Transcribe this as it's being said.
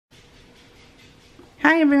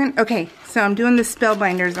Hi everyone. Okay, so I'm doing the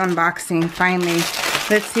Spellbinders unboxing finally.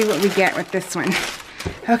 Let's see what we get with this one.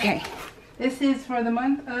 Okay, this is for the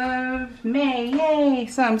month of May. Yay!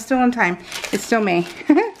 So I'm still on time. It's still May.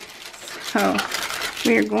 So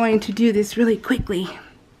we are going to do this really quickly.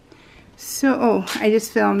 So, oh, I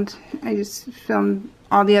just filmed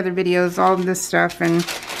all the other videos, all of this stuff, and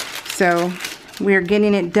so we're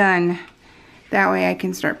getting it done. That way I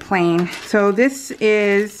can start playing. So this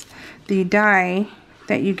is the die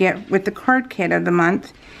that you get with the card kit of the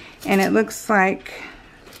month, and it looks like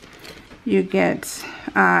you get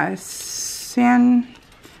sand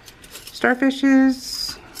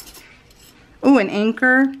starfishes, oh, an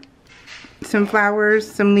anchor, some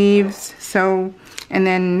flowers, some leaves, so, and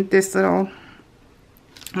then this little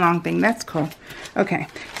long thing. That's cool. Okay,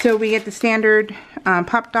 so we get the standard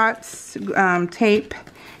pop dots, tape,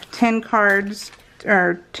 10 cards,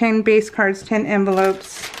 or 10 base cards, 10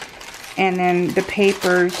 envelopes, and then the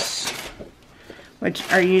papers, which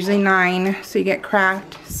are usually 9. So you get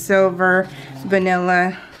craft, silver,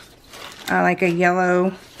 vanilla, like a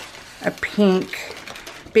yellow, a pink,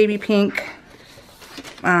 baby pink,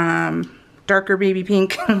 darker baby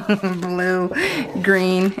pink, blue,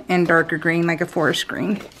 green, and darker green, like a forest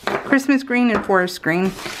green. Christmas green and forest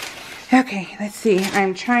green. Okay, let's see.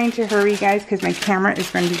 I'm trying to hurry, guys, because my camera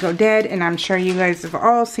is going to go dead, and I'm sure you guys have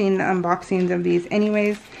all seen the unboxings of these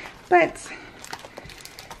anyways. But,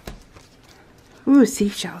 ooh,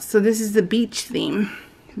 seashells. So this is the beach theme.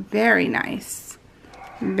 Very nice.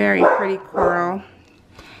 Very pretty coral.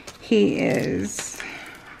 He is,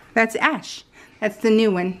 that's Ash. That's the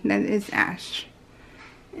new one. That is Ash.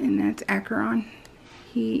 And that's Acheron.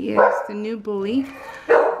 He is the new bully.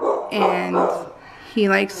 And he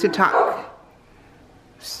likes to talk.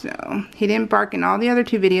 So, he didn't bark in all the other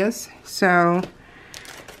 2 videos. So,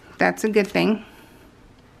 that's a good thing.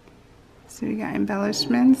 So we got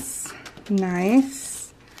embellishments,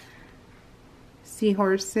 nice,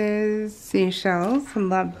 seahorses, seashells,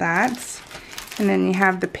 love that. And then you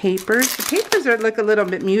have the papers. The papers look a little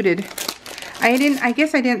bit muted. I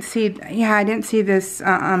didn't see this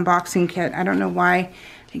unboxing kit. I don't know why.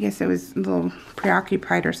 I guess I was a little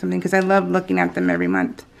preoccupied or something, because I love looking at them every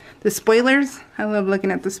month. The spoilers, I love looking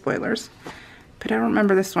at the spoilers, but I don't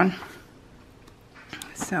remember this one.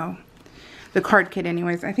 So. The card kit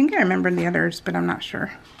anyways. I think I remember the others, but I'm not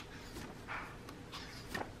sure.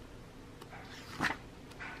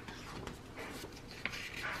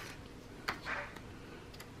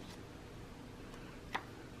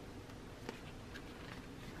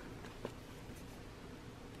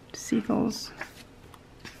 Seagulls.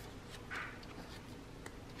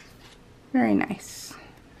 Very nice.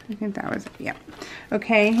 I think that was it. Yeah.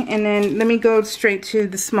 Okay, and then let me go straight to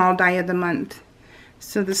the small die of the month.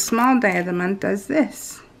 So the small die of the month does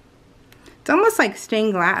this. It's almost like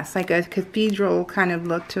stained glass, like a cathedral kind of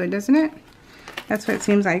look to it, doesn't it? That's what it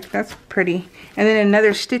seems like. That's pretty. And then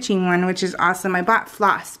another stitching one, which is awesome. I bought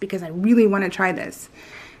floss because I really want to try this.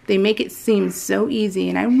 They make it seem so easy,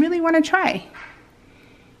 and I really want to try.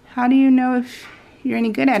 How do you know if you're any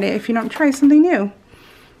good at it if you don't try something new?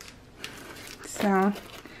 So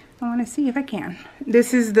I want to see if I can.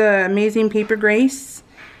 This is the Amazing Paper Grace.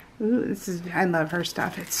 Ooh, I love her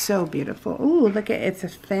stuff. It's so beautiful. Ooh, look at it. It's a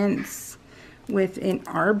fence with an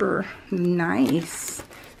arbor. Nice.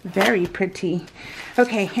 Very pretty.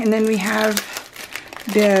 Okay, and then we have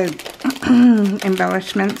the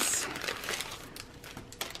embellishments.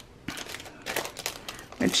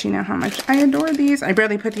 But you know how much I adore these. I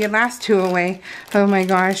barely put the last 2 away. Oh my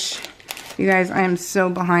gosh. You guys, I am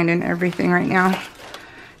so behind in everything right now.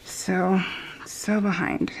 So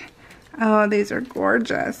behind. Oh, these are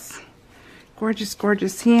gorgeous. Gorgeous,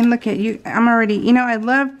 gorgeous. See, and look at you. I'm already, you know, I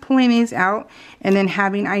love pulling these out and then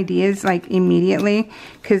having ideas like immediately,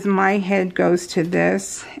 because my head goes to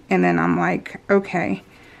this and then I'm like, okay,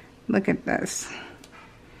 look at this.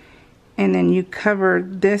 And then you cover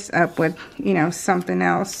this up with, you know, something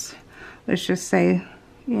else. Let's just say,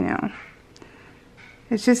 you know,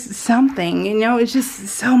 it's just something, you know, it's just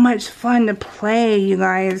so much fun to play, you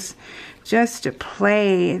guys. Just to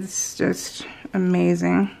play, it's just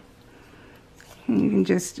amazing. And you can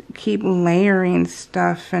just keep layering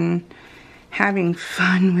stuff and having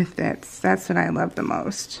fun with it. That's what I love the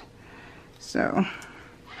most. So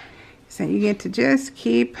you get to just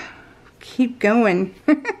keep going.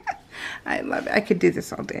 I love it. I could do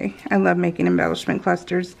this all day. I love making embellishment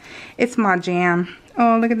clusters. It's my jam.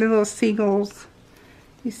 Oh, look at the little seagulls.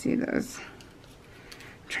 You see those?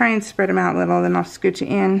 Try and spread them out a little, then I'll scooch it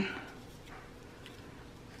in.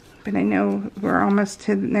 But I know we're almost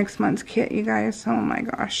to next month's kit, you guys. Oh my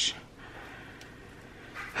gosh.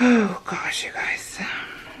 Oh gosh, you guys.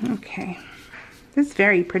 Okay. This is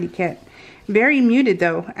very pretty kit. Very muted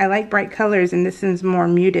though. I like bright colors, and this is more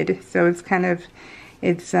muted. So it's kind of,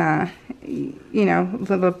 it's, you know, a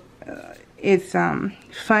little, it's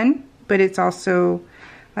fun, but it's also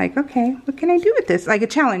like, okay, what can I do with this? Like a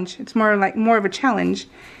challenge. It's more of a challenge,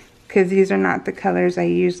 because these are not the colors I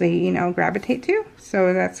usually, you know, gravitate to.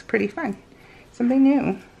 So that's pretty fun. Something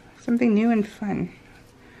new. Something new and fun.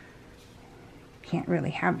 Can't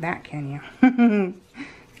really have that, can you?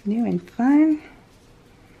 New and fun.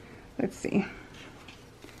 Let's see.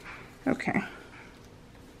 Okay.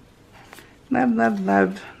 Love, love,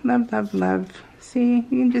 love. Love, love, love. See, you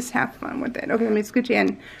can just have fun with it. Okay, let me scooch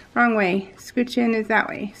in. Wrong way. Scooch in is that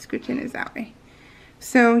way. Scooch in is that way.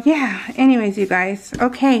 So, yeah. Anyways, you guys.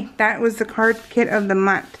 Okay, that was the card kit of the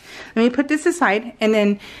month. Let me put this aside, and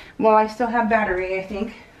then, while I still have battery, I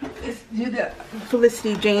think, let's do the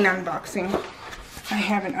Felicity Jane unboxing. I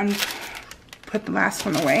haven't put the last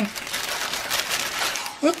one away.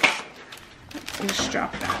 Oops. Let's just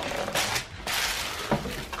drop that.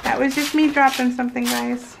 That was just me dropping something,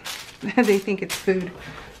 guys. They think it's food.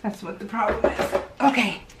 That's what the problem is.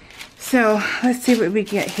 Okay. So, let's see what we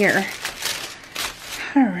get here.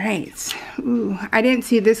 Alright. Ooh, I didn't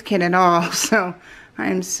see this kit at all, so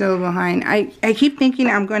I'm so behind. I keep thinking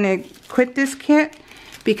I'm going to quit this kit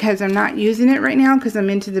because I'm not using it right now because I'm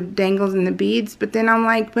into the dangles and the beads. But then I'm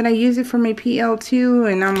like, but I use it for my PL too.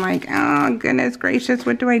 And I'm like, oh, goodness gracious,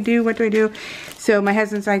 what do I do? What do I do? So my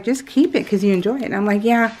husband's like, just keep it because you enjoy it. And I'm like,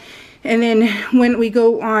 yeah. And then when we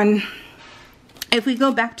go on, if we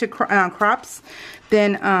go back to crops,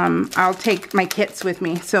 then I'll take my kits with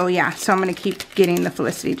me. So yeah, so I'm going to keep getting the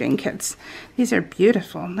Felicity Jane kits. These are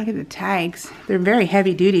beautiful. Look at the tags. They're very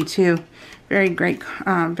heavy duty too. Very great,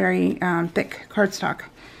 very thick cardstock.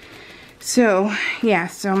 So yeah,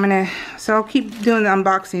 so I'll keep doing the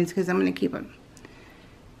unboxings because I'm gonna keep them.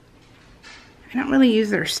 I don't really use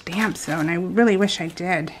their stamps though, and I really wish I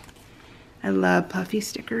did. I love puffy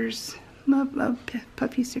stickers. Love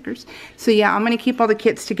puffy stickers. So yeah, I'm gonna keep all the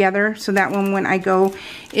kits together so that when I go,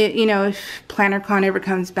 you know, if PlannerCon ever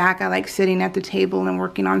comes back, I like sitting at the table and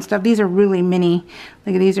working on stuff. These are really mini.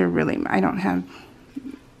 Like these are really, I don't have.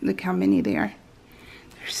 Look how many they are.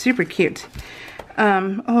 They're super cute.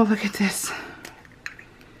 Oh, look at this.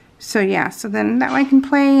 So yeah, so then that way I can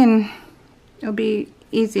play and it'll be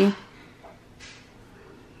easy.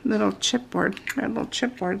 Little chipboard. They're little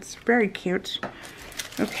chipboards. Very cute.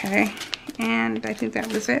 Okay. And I think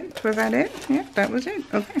that was it. Was that it? Yeah, that was it.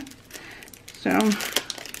 Okay. So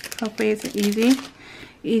hopefully it's an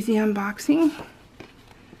easy unboxing.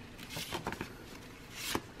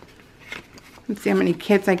 Let's see how many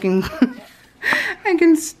kits I can I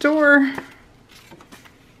can store.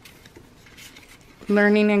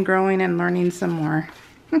 Learning and growing and learning some more.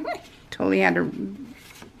 Totally had to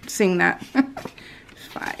sing that. 5.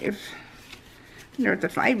 I wonder what the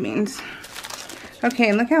 5 means.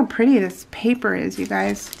 Okay, look how pretty this paper is, you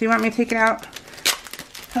guys. Do you want me to take it out?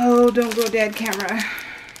 Oh, don't go dead, camera.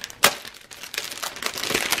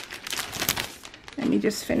 Let me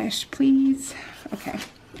just finish, please. Okay.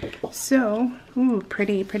 So, ooh,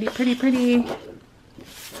 pretty, pretty, pretty, pretty.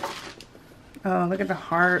 Oh, look at the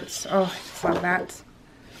hearts. Oh, I just love that.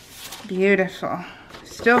 Beautiful.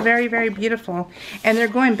 Still very, very beautiful. And they're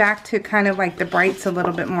going back to kind of like the brights a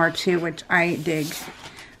little bit more too, which I dig.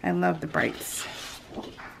 I love the brights.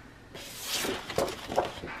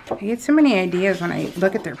 I get so many ideas when I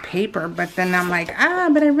look at their paper, but then I'm like,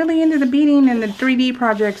 but I'm really into the beading and the 3D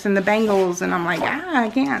projects and the bangles, and I'm like, I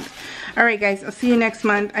can't. Alright guys, I'll see you next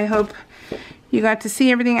month. I hope you got to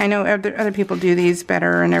see everything. I know other people do these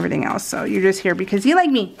better and everything else, so you're just here because you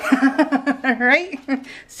like me. Alright?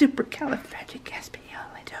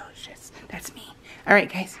 Supercalifragilisticexpialidocious. That's me.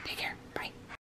 Alright guys, take care.